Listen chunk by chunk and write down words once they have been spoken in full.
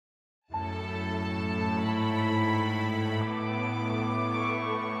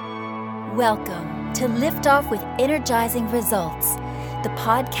Welcome to Lift Off with Energizing Results, the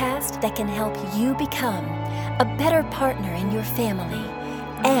podcast that can help you become a better partner in your family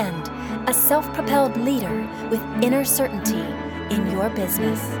and a self-propelled leader with inner certainty in your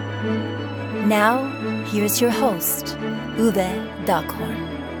business. Now, here's your host, Uwe Daghorn.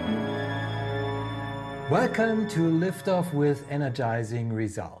 Welcome to Lift Off with Energizing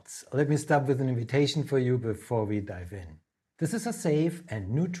Results. Let me start with an invitation for you before we dive in. This is a safe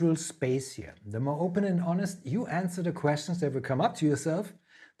and neutral space here. The more open and honest you answer the questions that will come up to yourself,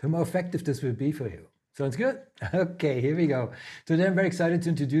 the more effective this will be for you. Sounds good? Okay, here we go. Today I'm very excited to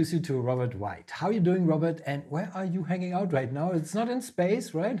introduce you to Robert White. How are you doing, Robert? And where are you hanging out right now? It's not in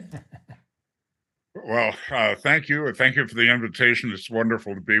space, right? Well, thank you. Thank you for the invitation. It's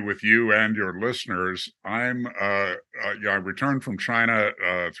wonderful to be with you and your listeners. I returned from China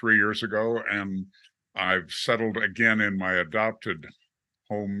 3 years ago, and I've settled again in my adopted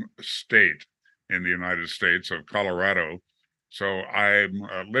home state in the United States of Colorado. So I'm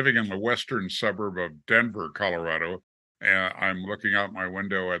living in the western suburb of Denver, Colorado, and I'm looking out my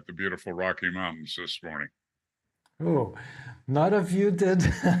window at the beautiful Rocky Mountains this morning. Oh, not a view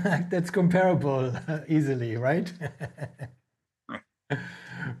that's comparable easily, right?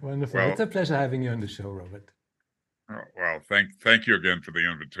 Wonderful. Well, It's a pleasure having you on the show, Robert. Well, thank you again for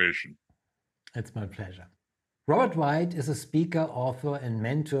the invitation. It's my pleasure. Robert White is a speaker, author, and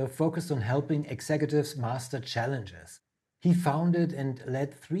mentor focused on helping executives master challenges. He founded and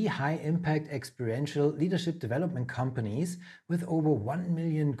led 3 high-impact experiential leadership development companies with over 1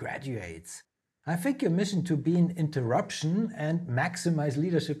 million graduates. I think your mission to be an interruption and maximize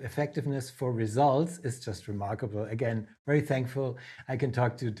leadership effectiveness for results is just remarkable. Again, very thankful I can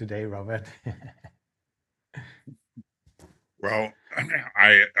talk to you today, Robert. Well,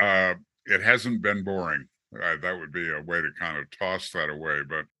 it hasn't been boring. That would be a way to kind of toss that away.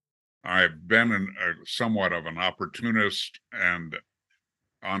 But I've been somewhat of an opportunist and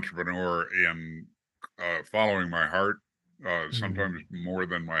entrepreneur in following my heart, sometimes more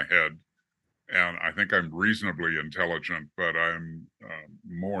than my head. And I think I'm reasonably intelligent, but I'm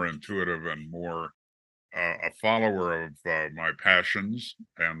more intuitive and more a follower of my passions.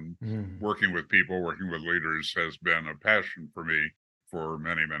 And working with people, working with leaders has been a passion for me for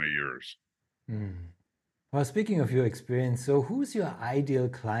many, many years. Well, speaking of your experience, so who's your ideal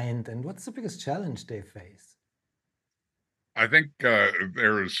client and what's the biggest challenge they face? I think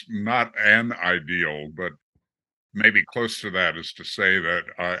there's not an ideal, but maybe close to that is to say that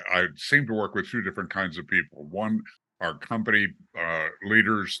I seem to work with 2 different kinds of people. One are company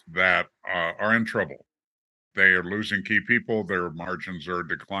leaders that are in trouble. They are losing key people. Their margins are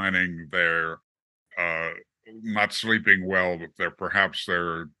declining. They're not sleeping well. Perhaps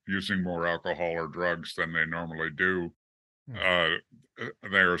they're using more alcohol or drugs than they normally do.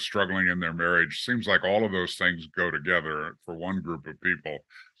 They're struggling in their marriage. Seems like all of those things go together for one group of people.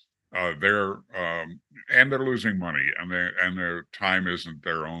 They're losing money, and their time isn't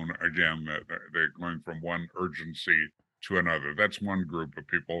their own. Again, they're going from one urgency to another. That's one group of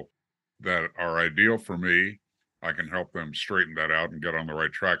people that are ideal for me. I can help them straighten that out and get on the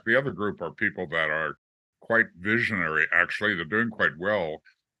right track. The other group are people that are quite visionary. Actually, they're doing quite well,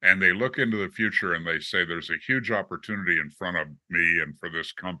 and they look into the future and they say there's a huge opportunity in front of me and for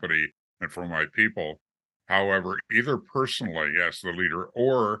this company and for my people. However, either personally as the leader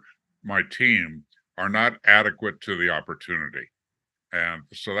or my team are not adequate to the opportunity. And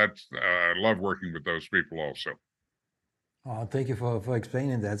so that's, I love working with those people also. Oh, thank you for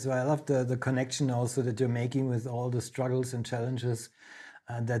explaining that. So I love the connection also that you're making with all the struggles and challenges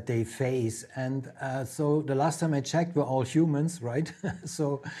that they face. And so the last time I checked, we're all humans, right?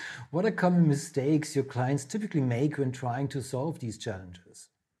 So what are common mistakes your clients typically make when trying to solve these challenges?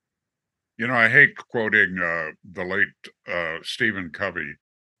 You know, I hate quoting the late Stephen Covey,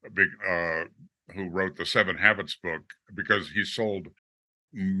 who wrote the 7 Habits book, because he sold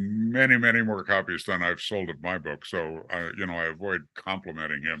many, many more copies than I've sold of my book. So, I avoid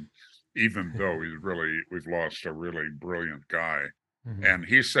complimenting him, even though we've lost a really brilliant guy. And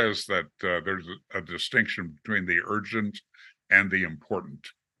he says that there's a distinction between the urgent and the important.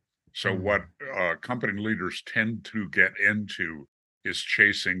 So what company leaders tend to get into is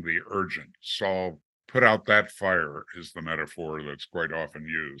chasing the urgent. Put out that fire is the metaphor that's quite often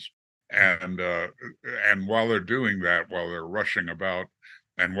used. And while they're doing that, while they're rushing about,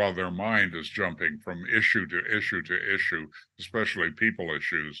 and while their mind is jumping from issue to issue to issue, especially people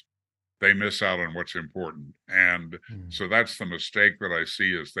issues, they miss out on what's important. And so that's the mistake that I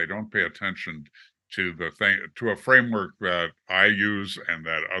see, is they don't pay attention to a framework that I use and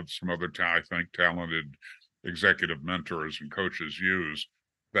that some other I think talented executive mentors and coaches use,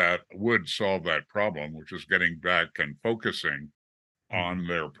 that would solve that problem, which is getting back and focusing on Mhm.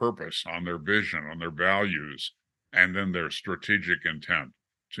 their purpose, on their vision, on their values, and then their strategic intent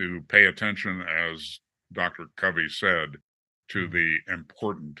to pay attention, as Dr. Covey said, to Mhm. the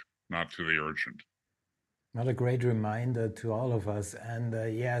important, not to the urgent. What a great reminder to all of us. And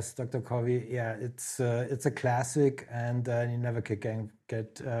yes, Dr. Covey, yeah, it's a classic, and you never can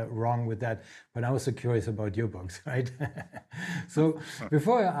get wrong with that. But I was so curious about your books, right? So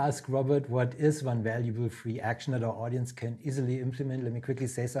before I ask Robert what is one valuable free action that our audience can easily implement, let me quickly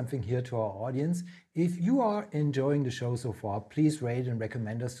say something here to our audience. If you are enjoying the show so far, please rate and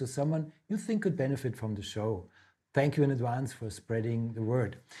recommend us to someone you think could benefit from the show. Thank you in advance for spreading the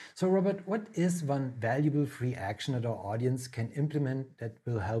word. So, Robert, what is one valuable free action that our audience can implement that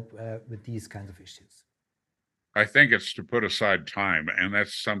will help with these kinds of issues? I think it's to put aside time, and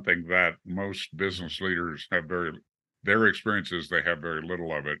that's something that most business leaders have their experiences, they have very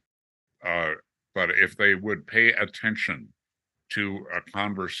little of it. Uh, but if they would pay attention to a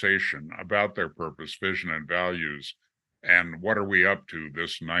conversation about their purpose, vision, and values, and what are we up to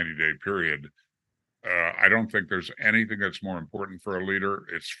this 90-day period, I don't think there's anything that's more important for a leader.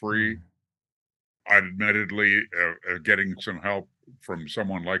 It's free. Mm, Admittedly, getting some help from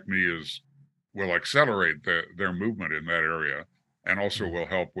someone like me will accelerate their movement in that area, and also mm, will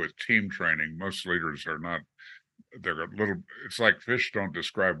help with team training. Most leaders are not. They're a little. It's like fish don't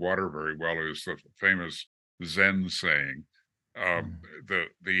describe water very well, is the famous Zen saying. Um, mm, the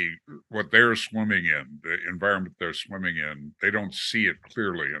what they're swimming in, the environment they're swimming in, they don't see it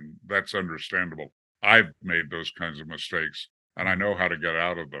clearly, and that's understandable. I've made those kinds of mistakes, and I mm, know how to get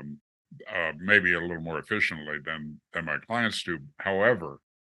out of them, maybe a little more efficiently than my clients do. However,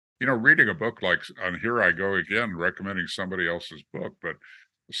 reading a book like, and here I go again recommending somebody else's book, but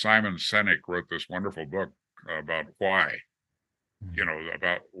Simon Sinek wrote this wonderful book about why. mm.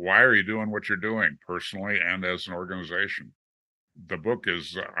 About why are you doing what you're doing personally and as an organization. The book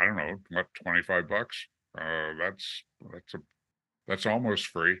is, I don't know, what, $25? That's a that's almost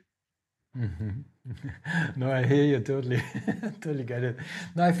free. Mhm. No, I hear you totally, totally get it.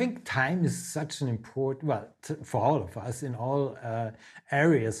 No, I think time is such an important, well, for all of us in all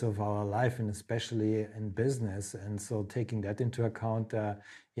areas of our life, and especially in business. And so taking that into account,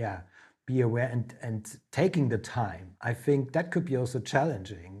 yeah, be aware and taking the time. I think that could be also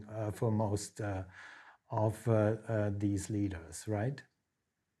challenging for most of these leaders, right?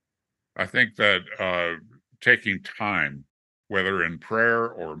 I think that taking time, whether in prayer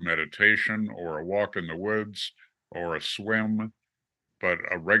or meditation or a walk in the woods or a swim, but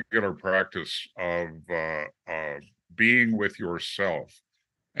a regular practice of being with yourself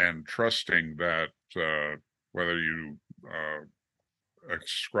and trusting that whether you uh,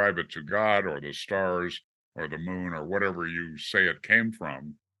 ascribe it to God or the stars or the moon or whatever you say it came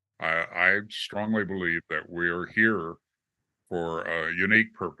from, I strongly believe that we're here for a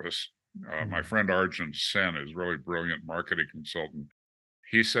unique purpose. My Mm, friend Arjun Sen is a really brilliant marketing consultant.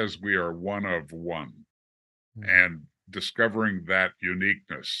 He says we are one of one, mm. and discovering that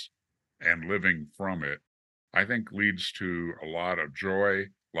uniqueness and living from it, I think leads to a lot of joy,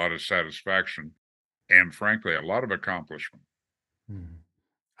 a lot of satisfaction, and frankly, a lot of accomplishment. Mm.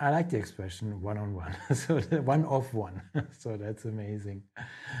 I like the expression one on one. So the one of one. So that's amazing.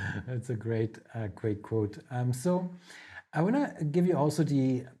 That's a great quote. So I want to give you also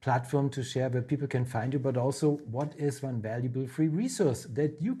the platform to share where people can find you, but also what is one valuable free resource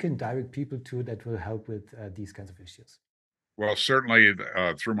that you can direct people to that will help with these kinds of issues. Well, certainly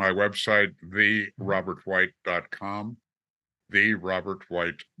through my website, Mhm. therobertwhite.com,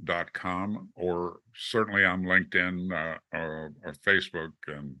 therobertwhite.com, or certainly on LinkedIn or Facebook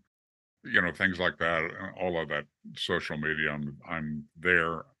and things like that. All of that social media, I'm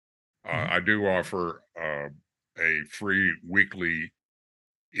there. Mhm. I do offer a free weekly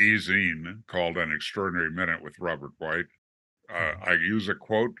e-zine called An Extraordinary Minute with Robert White. Mhm. I use a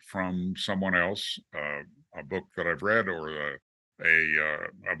quote from someone else, a book that I've read, or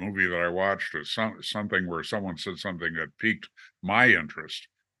a movie that I watched, or something where someone said something that piqued my interest.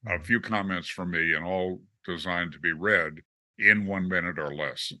 A Mhm. few comments from me, and all designed to be read in 1 minute or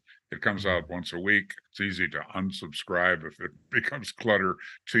less. It comes Mhm. out once a week. It's easy to unsubscribe if it becomes clutter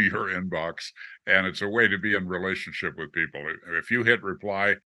to your inbox, and it's a way to be in relationship with people. If you hit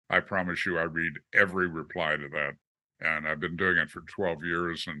reply, I promise you, I read every reply to that, and I've been doing it for 12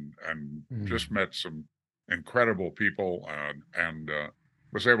 years, and just Mhm. met some incredible people, and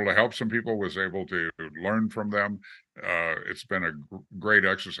was able to help some people, was able to learn from them. It's been a great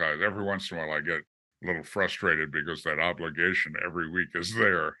exercise. Every once in a while, I get a little frustrated because that obligation every week is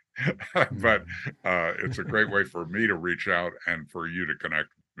there, but Mhm. it's a great way for me to reach out and for you to connect.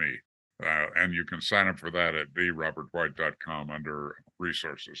 me. And you can sign up for that at therobertwhite.com under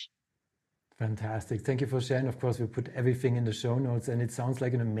resources. Fantastic. Thank you for sharing. Of course, we put everything in the show notes, and it sounds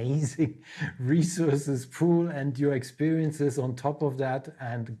like an amazing resources pool, and your experiences on top of that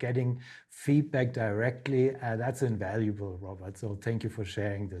and getting feedback directly. That's invaluable, Robert. So thank you for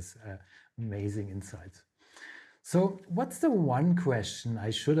sharing this amazing insights. So what's the one question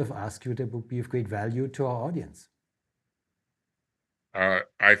I should have asked you that would be of great value to our audience?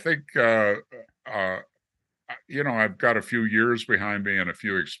 I think, I've got a few years behind me and a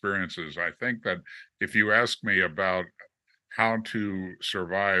few experiences. I think that if you ask me about how to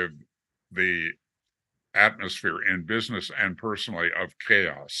survive the atmosphere in business and personally of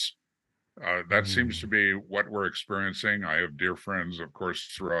chaos, that seems to be what we're experiencing. I have dear friends, of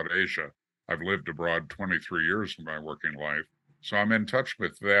course, throughout Asia. I've lived abroad 23 years of my working life, so I'm in touch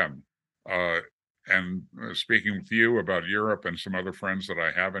with them. And speaking with you about Europe and some other friends that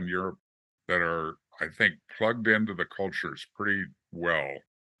I have in Europe that are, I think, plugged into the cultures pretty well,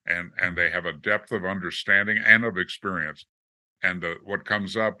 and they have a depth of understanding and of experience. And what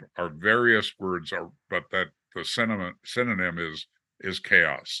comes up are various words, but that the synonym is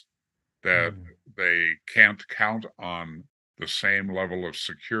chaos. That they can't count on the same level of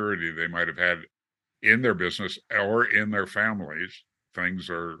security they might have had in their business or in their families. Things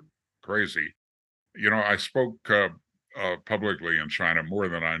are crazy. I spoke publicly in China more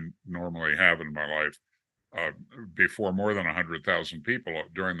than I normally have in my life, before more than 100,000 people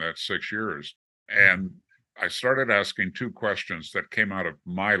during that 6 years. And I started asking two questions that came out of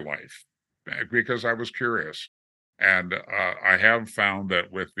my life because I was curious. And I have found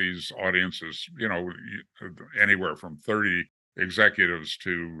that with these audiences, anywhere from 30 executives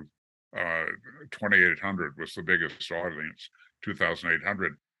to 2,800 was the biggest audience,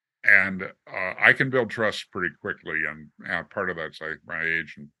 2,800. And I can build trust pretty quickly. And part of that's my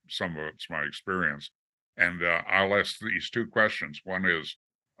age and some of it's my experience. And I'll ask these two questions. One is,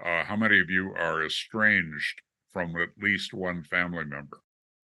 how many of you are estranged from at least one family member?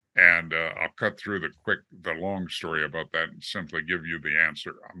 And I'll cut through the long story about that and simply give you the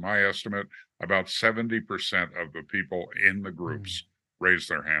answer. My estimate, about 70% of the people in the groups raise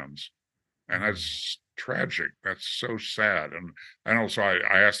their hands. And that's tragic. That's so sad. And also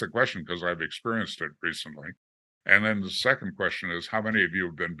I asked the question because I've experienced it recently. And then the second question is, how many of you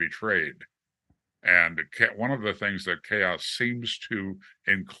have been betrayed? And one of the things that chaos seems to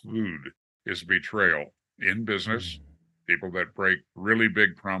include is betrayal in business. People that break really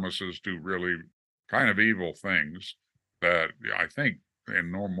big promises, do really kind of evil things that I think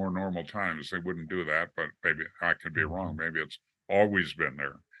in more normal times they wouldn't do that, but maybe I could be wrong. Maybe it's always been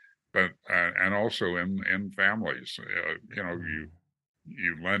there. But and also in families,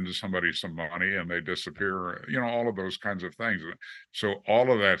 you lend somebody some money and they disappear, all of those kinds of things. So all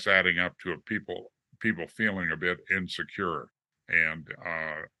of that's adding up to people feeling a bit insecure, and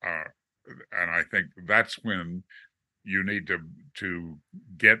I think that's when you need to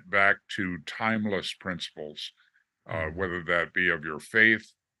get back to timeless principles, whether that be of your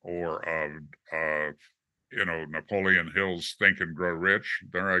faith or of Napoleon Hill's Think and Grow Rich.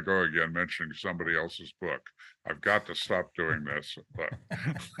 There I go again, mentioning somebody else's book. I've got to stop doing this, but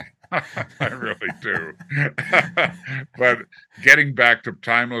I really do. But getting back to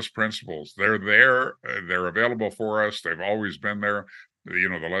timeless principles, they're there, they're available for us. They've always been there.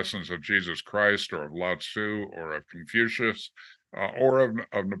 The lessons of Jesus Christ, or of Lao Tzu, or of Confucius, or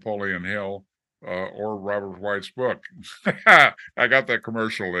of Napoleon Hill, or Robert White's book. I got that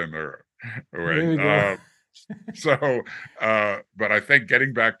commercial in there. Wait, but I think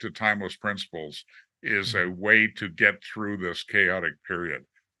getting back to timeless principles is a way to get through this chaotic period.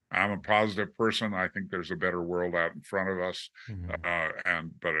 I'm a positive person. I think there's a better world out in front of us.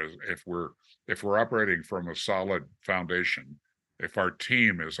 But if we're operating from a solid foundation, if our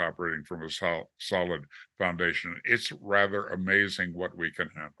team is operating from a solid foundation, it's rather amazing what we can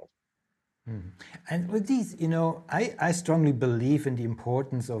handle. And with these, I strongly believe in the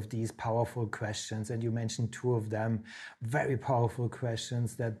importance of these powerful questions. And you mentioned two of them, very powerful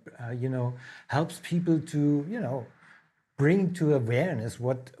questions that, helps people to, bring to awareness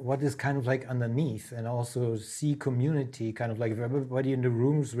what is kind of like underneath, and also see community, kind of like if everybody in the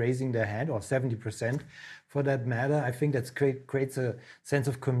room is raising their hand, or 70% for that matter. I think that creates a sense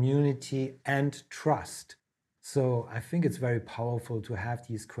of community and trust. So I think it's very powerful to have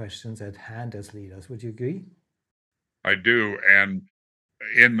these questions at hand as leaders. Would you agree? I do. And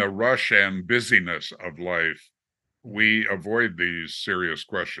in the rush and busyness of life, we avoid these serious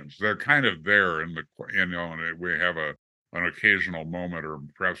questions. They're kind of there and we have a an occasional moment, or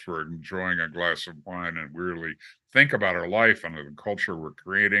perhaps we're enjoying a glass of wine, and we really think about our life and the culture we're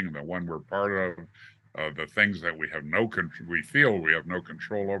creating, the one we're part of, the things that we feel we have no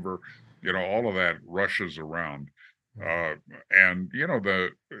control over, all of that rushes around. And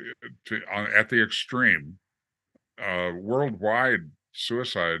at the extreme, worldwide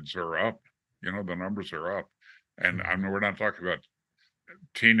suicides are up. The numbers are up, and I mean, we're not talking about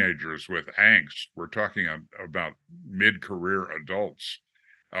teenagers with angst. We're talking about mid-career adults,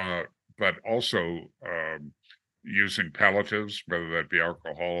 but also using palliatives, whether that be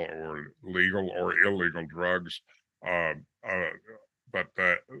alcohol or legal or illegal drugs, but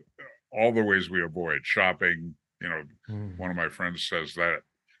all the ways we avoid shopping. One of my friends says that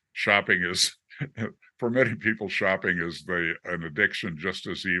shopping is, for many people, shopping is an addiction just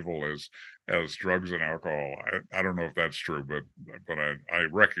as evil as drugs and alcohol. I don't know if that's true, but I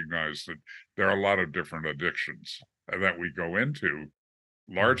recognize that there are a lot of different addictions that we go into,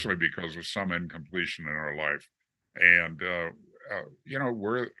 largely because of some incompletion in our life. And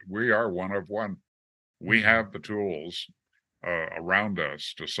we are one of one. We have the tools around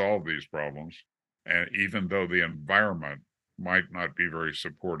us to solve these problems, and even though the environment might not be very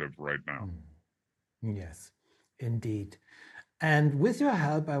supportive right now. Yes, indeed. And with your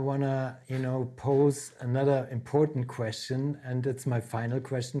help, I want to, pose another important question, and it's my final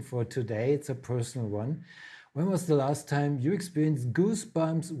question for today. It's a personal one. When was the last time you experienced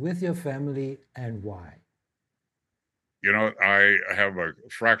goosebumps with your family, and why? I have a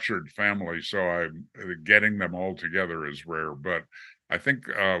fractured family, so getting them all together is rare. But I think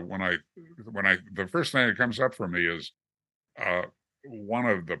the first thing that comes up for me is one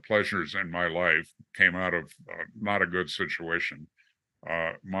of the pleasures in my life came out of not a good situation.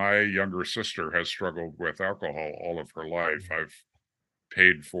 My younger sister has struggled with alcohol all of her life. I've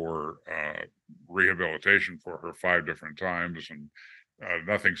paid for rehabilitation for her 5 different times, and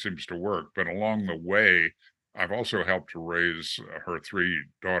nothing seems to work. But along the way, I've also helped to raise her 3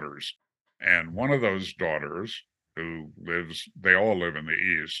 daughters. And one of those daughters they all live in the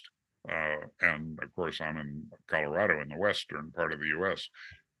East. And of course, I'm in Colorado in the western part of the U.S.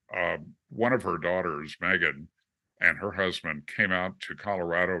 One of her daughters, Megan, and her husband came out to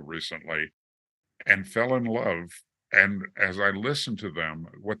Colorado recently and fell in love. And as I listened to them,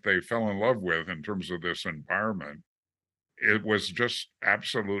 what they fell in love with in terms of this environment, it was just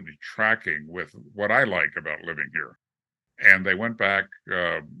absolutely tracking with what I like about living here. And they went back,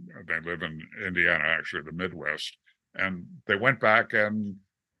 they live in Indiana, actually, the Midwest, and they went back and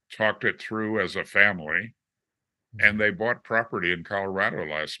talked it through as a family, and they bought property in Colorado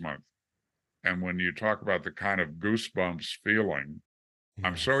last month. And when you talk about the kind of goosebumps feeling, yes.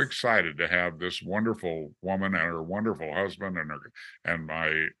 I'm so excited to have this wonderful woman and her wonderful husband and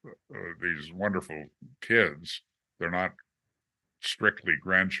these wonderful kids. They're not strictly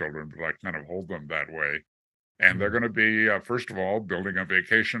grandchildren, but I kind of hold them that way. And they're going to be, first of all, building a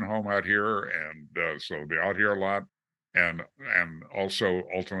vacation home out here, and so they'll be out here a lot. And also,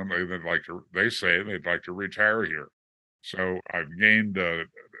 ultimately, they say they'd like to retire here. So I've gained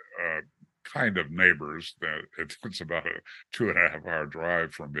kind of neighbors that it's about a 2.5-hour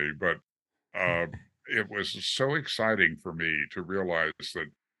drive from me, but it was so exciting for me to realize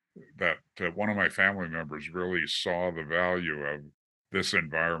that one of my family members really saw the value of this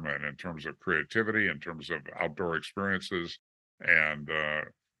environment in terms of creativity, in terms of outdoor experiences, and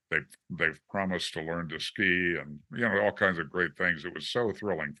they've promised to learn to ski, and all kinds of great things. It was so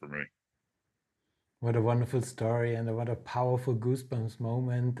thrilling for me. What a wonderful story, and what a powerful goosebumps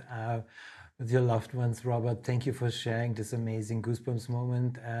moment with your loved ones, Robert. Thank you for sharing this amazing goosebumps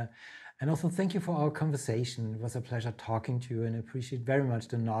moment. And also thank you for our conversation. It was a pleasure talking to you, and I appreciate very much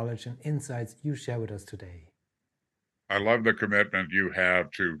the knowledge and insights you share with us today. I love the commitment you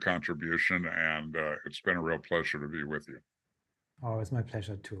have to contribution, and it's been a real pleasure to be with you. Oh, it's my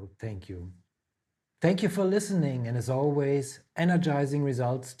pleasure too. Thank you. Thank you for listening, and as always, energizing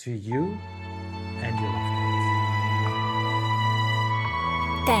results to you and your loved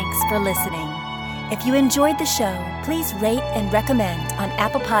ones. Thanks for listening. If you enjoyed the show, please rate and recommend on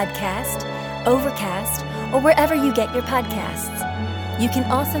Apple Podcast, Overcast, or wherever you get your podcasts. You can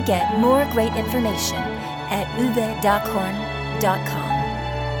also get more great information at uwedockhorn.com.